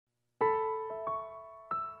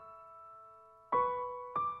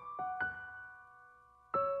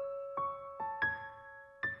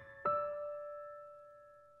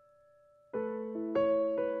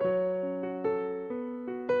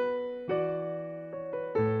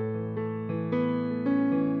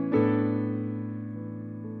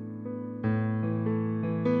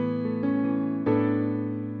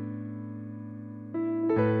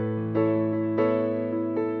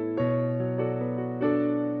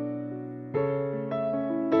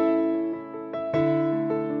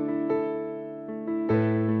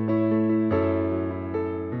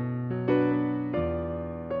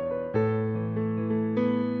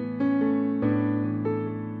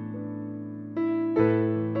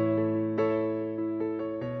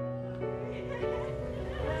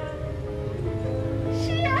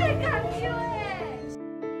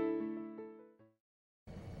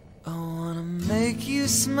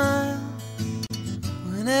smile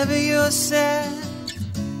whenever you're sad,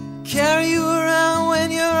 carry you around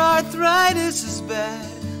when your arthritis is bad.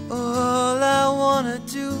 All I wanna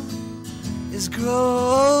do is grow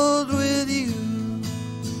old with you.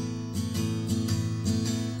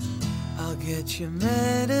 I'll get you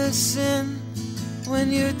medicine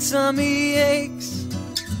when your tummy aches,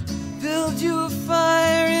 build you a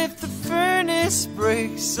fire if the furnace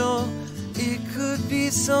breaks. Oh, it could be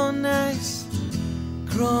so nice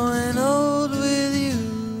growing old with you.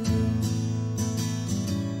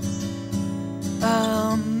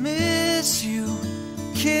 I'll miss you,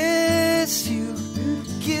 kiss you,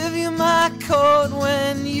 give you my coat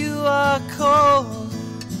when you are cold.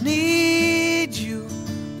 Need you,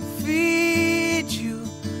 feed you,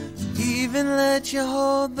 even let you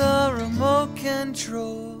hold the remote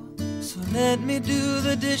control. So let me do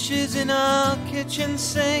the dishes in our kitchen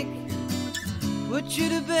sink, put you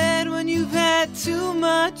to bed when you've had too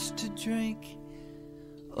much to drink.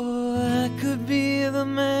 Or I could be the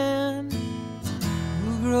man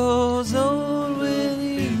who grows old with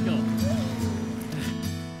you.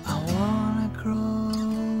 I wanna grow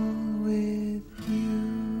with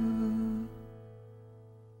you.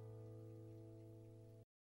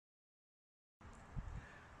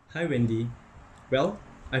 Hi Wendy. Well,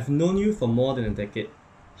 I've known you for more than a decade.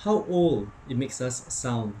 How old it makes us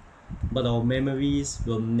sound, but our memories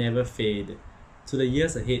will never fade. To the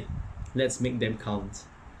years ahead, let's make them count.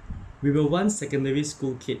 We were once secondary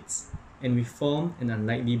school kids, and we formed an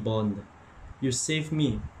unlikely bond. You saved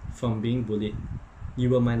me from being bullied. You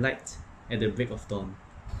were my light at the break of dawn.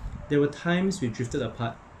 There were times we drifted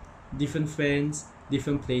apart, different friends,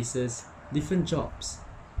 different places, different jobs,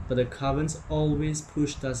 but the currents always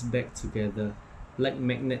pushed us back together. Like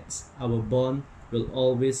magnets, our bond will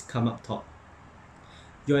always come up top.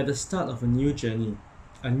 You're at the start of a new journey,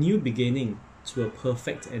 a new beginning to a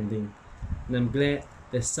perfect ending, and I'm glad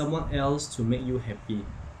there's someone else to make you happy.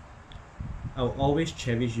 I'll always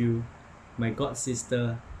cherish you, my god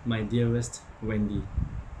sister, my dearest Wendy.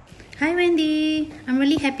 Hi Wendy! I'm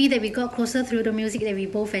really happy that we got closer through the music that we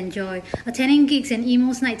both enjoy. Attending gigs and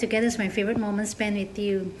emos night together is my favorite moment spent with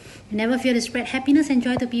you. You never fail to spread happiness and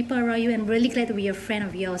joy to people around you, and I'm really glad to be a friend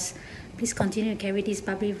of yours. Please continue to carry this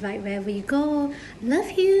bubbly vibe wherever you go.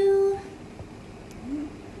 Love you!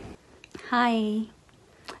 Hi.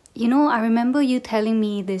 You know, I remember you telling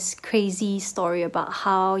me this crazy story about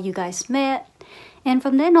how you guys met. And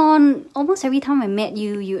from then on, almost every time I met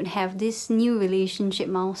you, you'd have this new relationship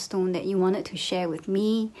milestone that you wanted to share with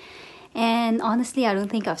me. And honestly, I don't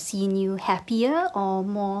think I've seen you happier or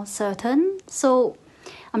more certain. So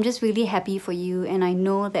I'm just really happy for you. And I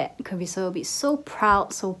know that Carissa will be so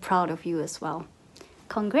proud of you as well.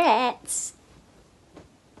 Congrats!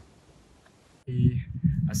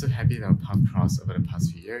 I'm so happy that our path crossed over the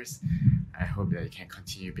past few years. I hope that you can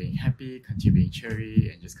continue being happy, continue being cheery,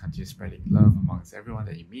 and just continue spreading love amongst everyone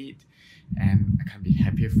that you meet. And I can't be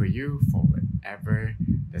happier for you for whatever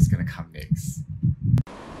that's gonna come next.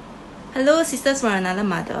 Hello sisters from another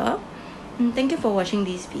mother. Thank you for watching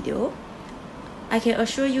this video. I can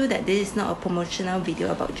assure you that this is not a promotional video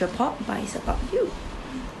about J-pop, but it's about you.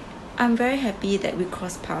 I'm very happy that we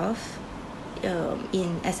crossed paths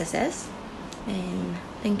in SSS. And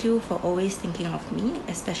thank you for always thinking of me,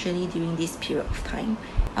 especially during this period of time.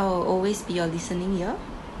 I will always be your listening ear,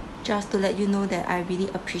 just to let you know that I really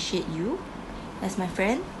appreciate you as my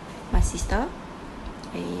friend, my sister,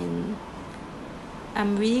 and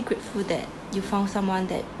I'm really grateful that you found someone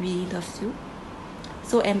that really loves you.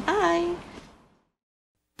 So am I.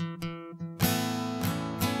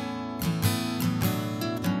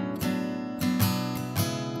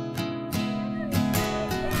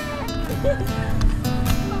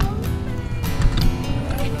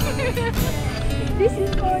 This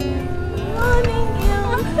is for you. Oh, thank you.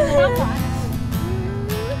 Okay.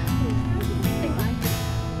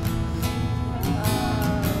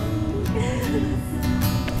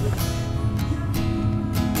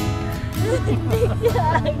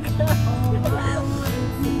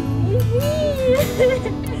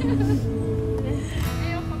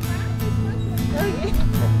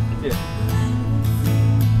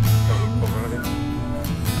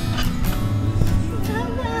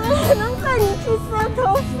 能带你去梳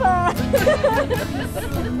头发。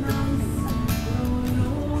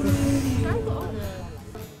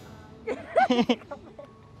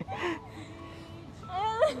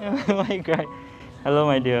Why you cry? Hello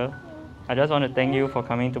my dear. I just want to thank you for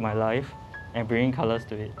coming to my life and bringing colors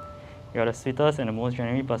to it. You are the sweetest and the most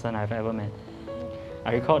genuine person I've ever met.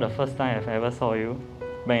 I recall the first time I've ever saw you,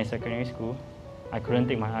 back in secondary school. I couldn't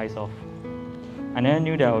take my eyes off. I never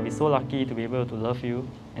knew that I would be so lucky to be able to love you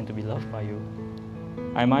and to be loved by you.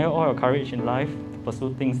 I admire all your courage in life to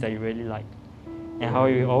pursue things that you really like, and how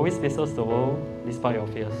you always faces the world despite your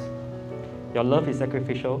fears. Your love is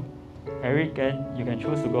sacrificial. Every weekend, you can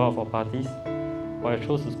choose to go out for parties, or you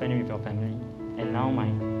choose to spend it with your family, and now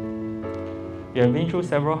mine. You have been through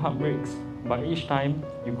several heartbreaks, but each time,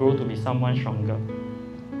 you grow to be someone stronger.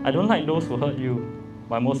 I don't like those who hurt you,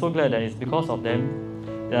 but I'm also glad that it's because of them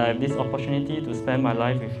that I have this opportunity to spend my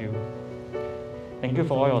life with you. Thank you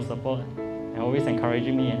for all your support and always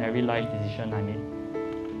encouraging me in every life decision I make.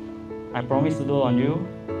 I promise to do on you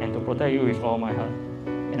and to protect you with all my heart,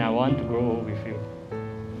 and I want to grow old with you.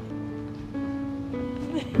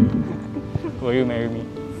 Will you marry me?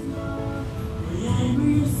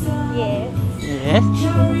 Yes. Yes?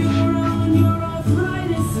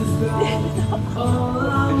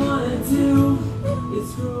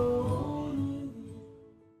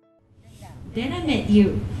 Then I met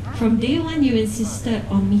you. From day one, you insisted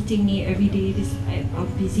on meeting me every day despite our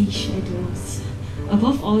busy schedules.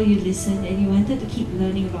 Above all, you listened and you wanted to keep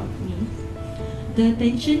learning about me. The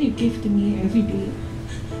attention you give to me every day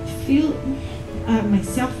filled my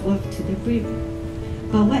self-worth to the brim.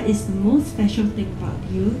 But what is the most special thing about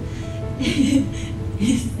you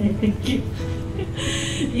is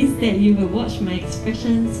that you will watch my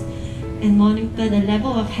expressions and monitor the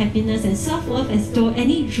level of happiness and self-worth as though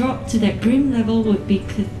any drop to that brim level would be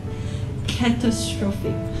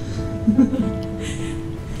catastrophic.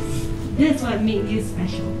 That's what made you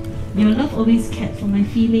special. Your love always cared for my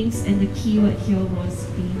feelings, and the key word here was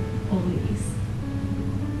being always.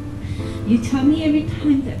 You tell me every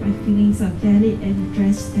time that my feelings are valid and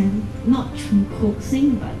address them, not through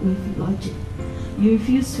coaxing but with logic. You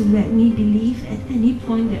refuse to let me believe at any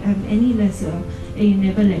point that I'm any lesser, and you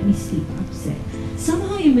never let me sleep upset.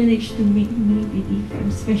 Somehow you managed to make me believe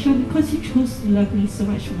I'm special because you chose to love me so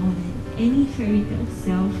much more than any fairy tale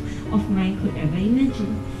self of mine could ever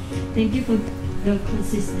imagine. Thank you for the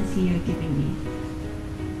consistency you're giving me.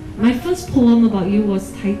 My first poem about you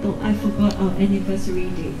was titled I Forgot Our Anniversary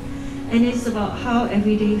Day, and it's about how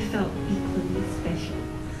every day felt equally special.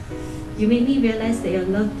 You made me realize that your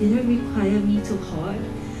love didn't require me to hoard.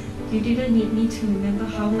 You didn't need me to remember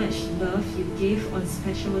how much love you gave on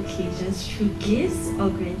special occasions through gifts or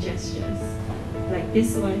grand gestures, like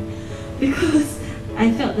this one, because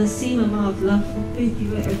I felt the same amount of love with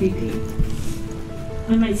you every day.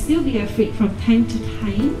 I might still be afraid from time to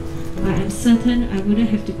time, but I'm certain I wouldn't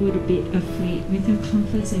have to go to bed afraid with your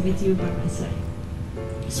comforts and with you by my side.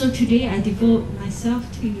 So today I devote myself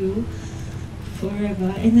to you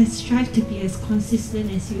forever, and I strive to be as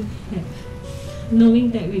consistent as you have,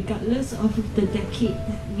 knowing that regardless of the decade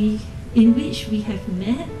in which we have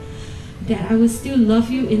met, that I will still love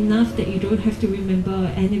you enough that you don't have to remember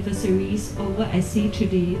our anniversaries or what I say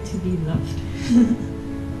today to be loved.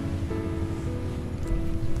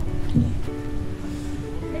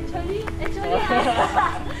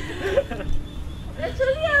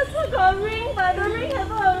 Actually, I also got a ring, but the ring has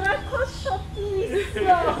a record Shopee.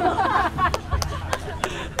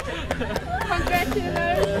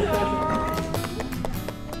 Congratulations!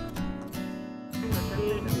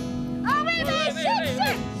 Oh, wait,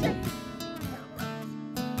 shake!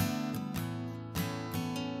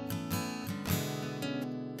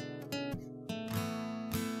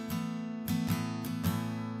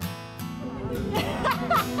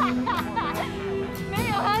 没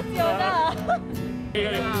有喝酒的。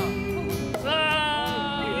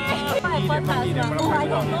快分了是吧？我还有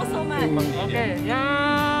多少买 ？OK， 呀！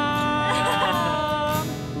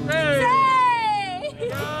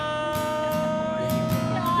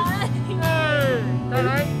再来！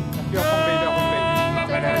不要碰杯，不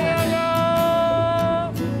要碰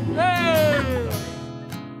杯！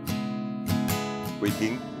伟霆，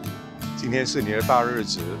今天是你的大日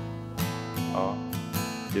子，啊，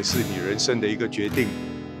也是你人生的一个决定，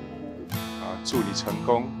啊，祝你成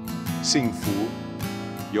功、幸福，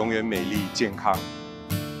永远美丽健康。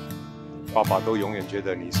爸爸都永远觉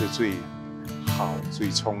得你是最好、最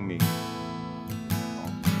聪明，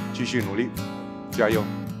继续努力，加油！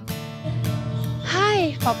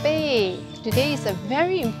 Hi, 宝贝. Today is a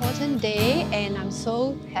very important day, and I'm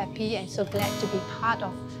so happy and so glad to be part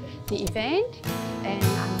of the event. And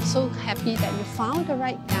I'm so happy that you found the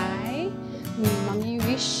right guy. Mommy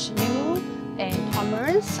wish you and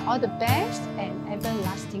Thomas all the best and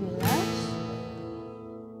everlasting love.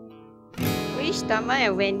 Wish Thomas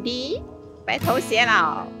and Wendy 白头偕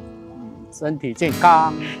老，身体健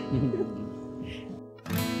康。